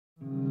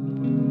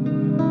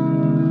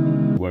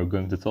we're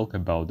going to talk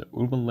about the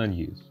urban land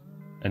use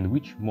and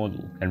which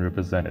model can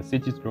represent a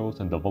city's growth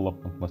and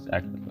development most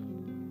accurately.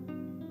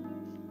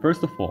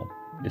 First of all,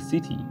 a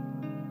city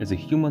is a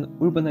human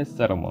urbanized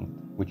settlement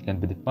which can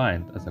be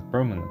defined as a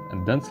permanent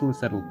and densely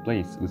settled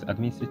place with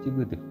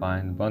administratively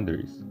defined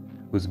boundaries,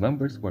 whose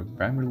members work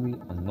primarily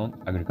on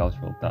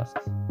non-agricultural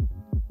tasks.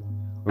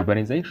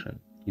 Urbanization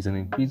is an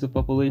increase of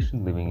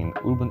population living in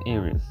urban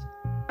areas,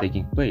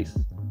 taking place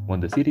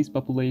when the city's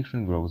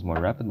population grows more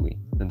rapidly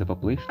than the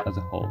population as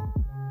a whole.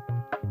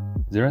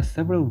 There are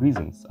several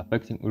reasons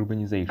affecting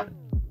urbanization.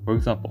 For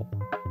example,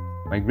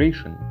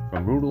 migration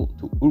from rural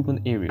to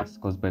urban areas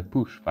caused by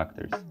push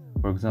factors,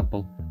 for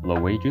example, low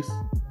wages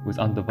with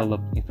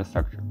undeveloped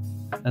infrastructure,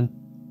 and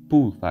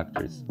pull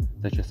factors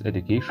such as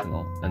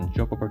educational and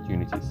job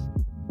opportunities.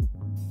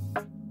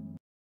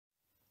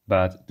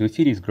 But do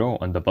cities grow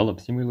and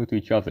develop similarly to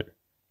each other?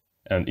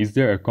 And is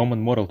there a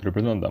common model to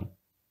represent them?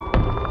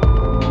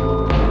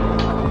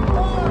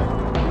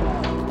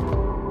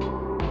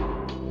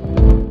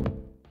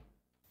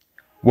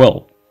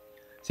 Well,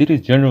 cities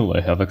generally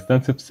have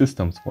extensive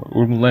systems for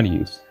urban land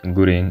use,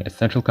 including a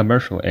central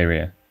commercial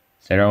area,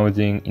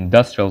 surrounding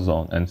industrial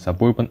zone and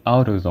suburban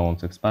outer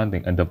zones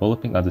expanding and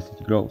developing as the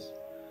city grows.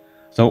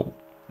 So,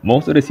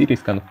 most of the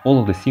cities can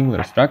follow the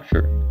similar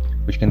structure,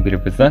 which can be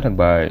represented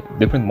by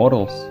different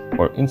models.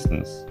 For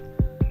instance,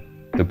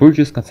 the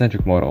Burgess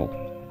concentric model.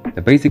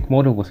 The basic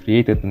model was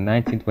created in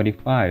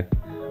 1925,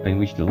 in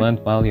which the land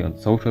value and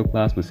social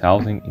class with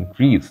housing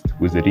increased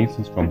with the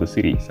distance from the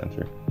city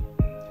center,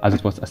 as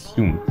it was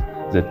assumed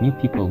that new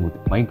people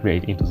would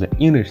migrate into the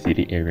inner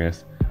city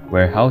areas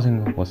where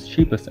housing was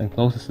cheapest and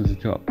closest to the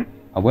job.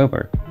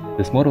 However,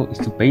 this model is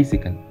too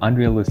basic and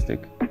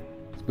unrealistic.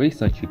 It's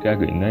based on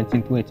Chicago in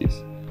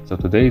 1920s, so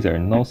today there are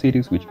no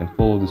cities which can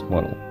follow this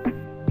model.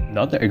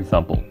 Another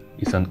example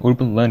is an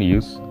urban land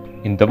use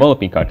in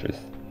developing countries,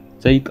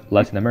 take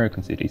Latin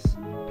American cities,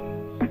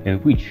 in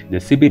which the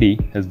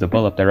CBD has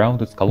developed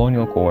around its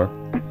colonial core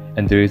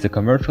and there is a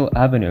commercial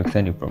avenue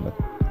extending from it.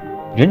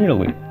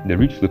 Generally, the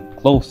rich live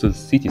close to the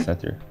city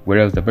center,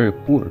 whereas the very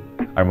poor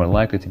are more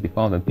likely to be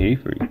found on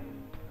periphery.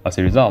 As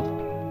a result,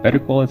 better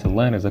quality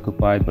land is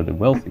occupied by the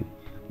wealthy,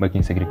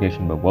 making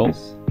segregation by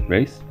wealth,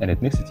 race, and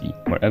ethnicity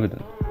more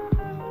evident.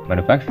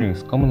 Manufacturing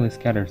is commonly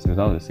scattered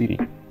throughout the city.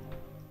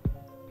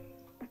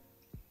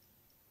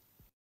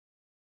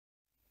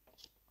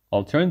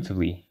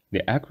 Alternatively,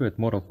 the accurate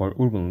model for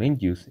urban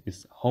land use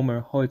is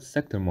Hoyt's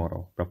sector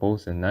model,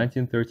 proposed in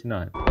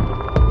 1939.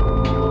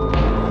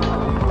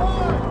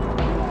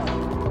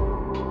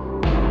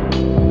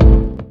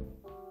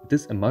 It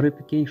is a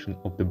modification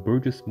of the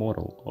Burgess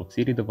model of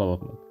city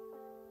development.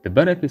 The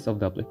benefits of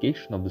the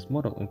application of this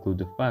model include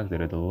the fact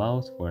that it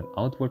allows for an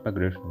outward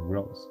progression of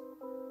growth.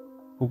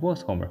 Who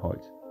was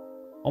Hoyt?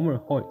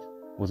 Hoyt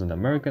was an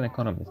American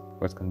economist who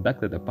has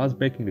conducted a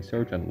path-breaking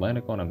research on land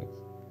economics,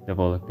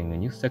 developing a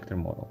new sector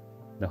model,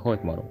 the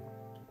Hoyt model.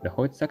 The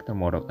Hoyt sector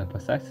model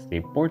emphasizes the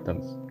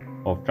importance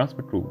of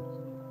transport routes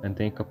and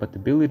the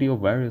incompatibility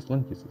of various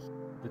land uses.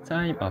 At the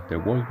time after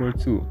World War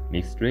II,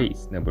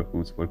 mixed-race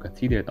neighborhoods were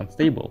considered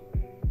unstable,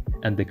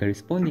 and the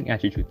corresponding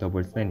attitude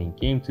towards landing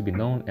came to be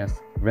known as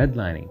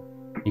redlining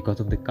because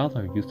of the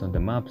color used on the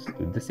maps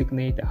to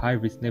designate a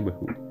high-risk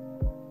neighborhood.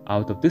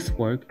 Out of this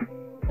work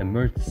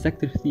emerged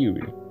sector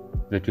theory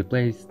that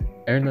replaced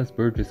Ernest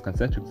Burgess'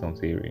 concentric zone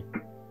theory.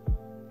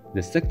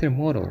 The sector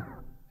model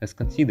has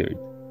considered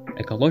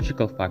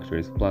ecological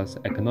factors plus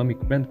economic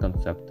rent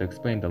concept to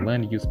explain the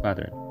land use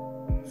pattern,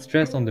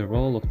 stress on the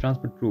role of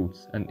transport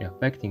routes and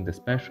affecting the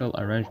spatial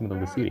arrangement of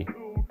the city.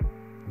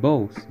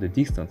 Both the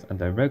distance and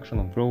direction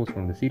of growth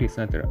from the city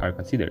center are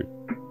considered.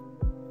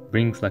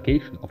 Brings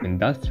location of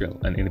industrial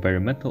and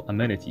environmental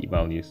amenity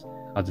values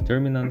as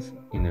determinants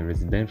in a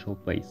residential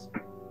place.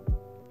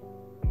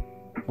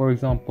 For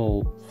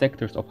example,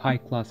 sectors of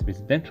high-class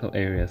residential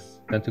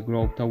areas tend to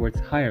grow towards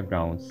higher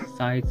grounds,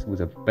 sites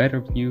with a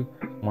better view,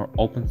 more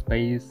open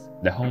space,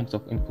 the homes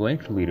of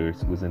influential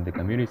leaders within the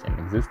communities and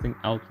existing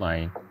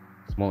outlying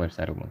smaller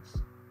settlements.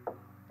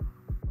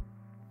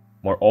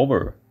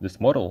 Moreover, this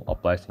model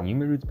applies to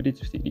numerous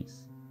British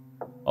cities.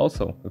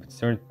 Also, if it's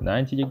turned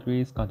 90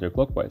 degrees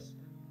counterclockwise,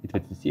 it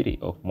fits the city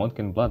of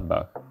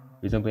Mönchengladbach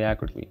reasonably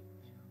accurately.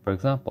 For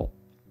example,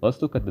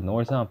 let's look at the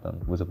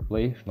Northampton with a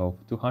population of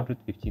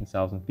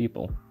 215,000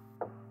 people.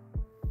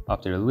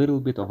 After a little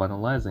bit of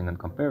analyzing and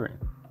comparing,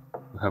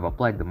 we have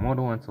applied the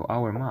model into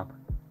our map,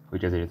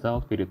 which as a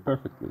result fitted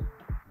perfectly.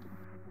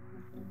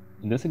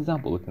 In this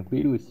example, we can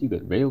clearly see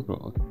the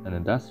railroad and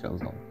industrial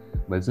zone.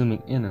 By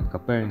zooming in and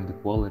comparing the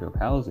quality of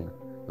housing,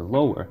 the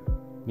lower,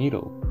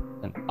 middle,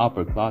 and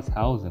upper class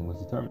housing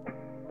was determined.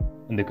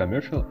 In the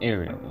commercial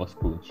area was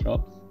full of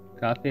shops,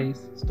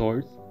 cafes,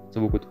 stores, so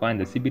we could find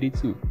the CBD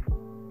too.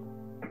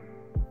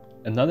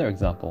 Another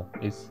example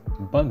is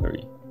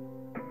Bunbury.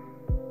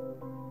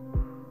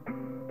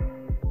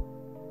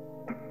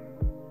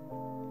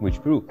 Which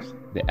proves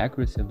the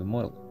accuracy of the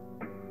model.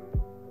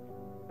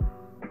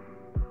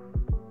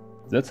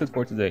 That's it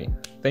for today.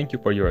 Thank you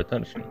for your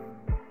attention.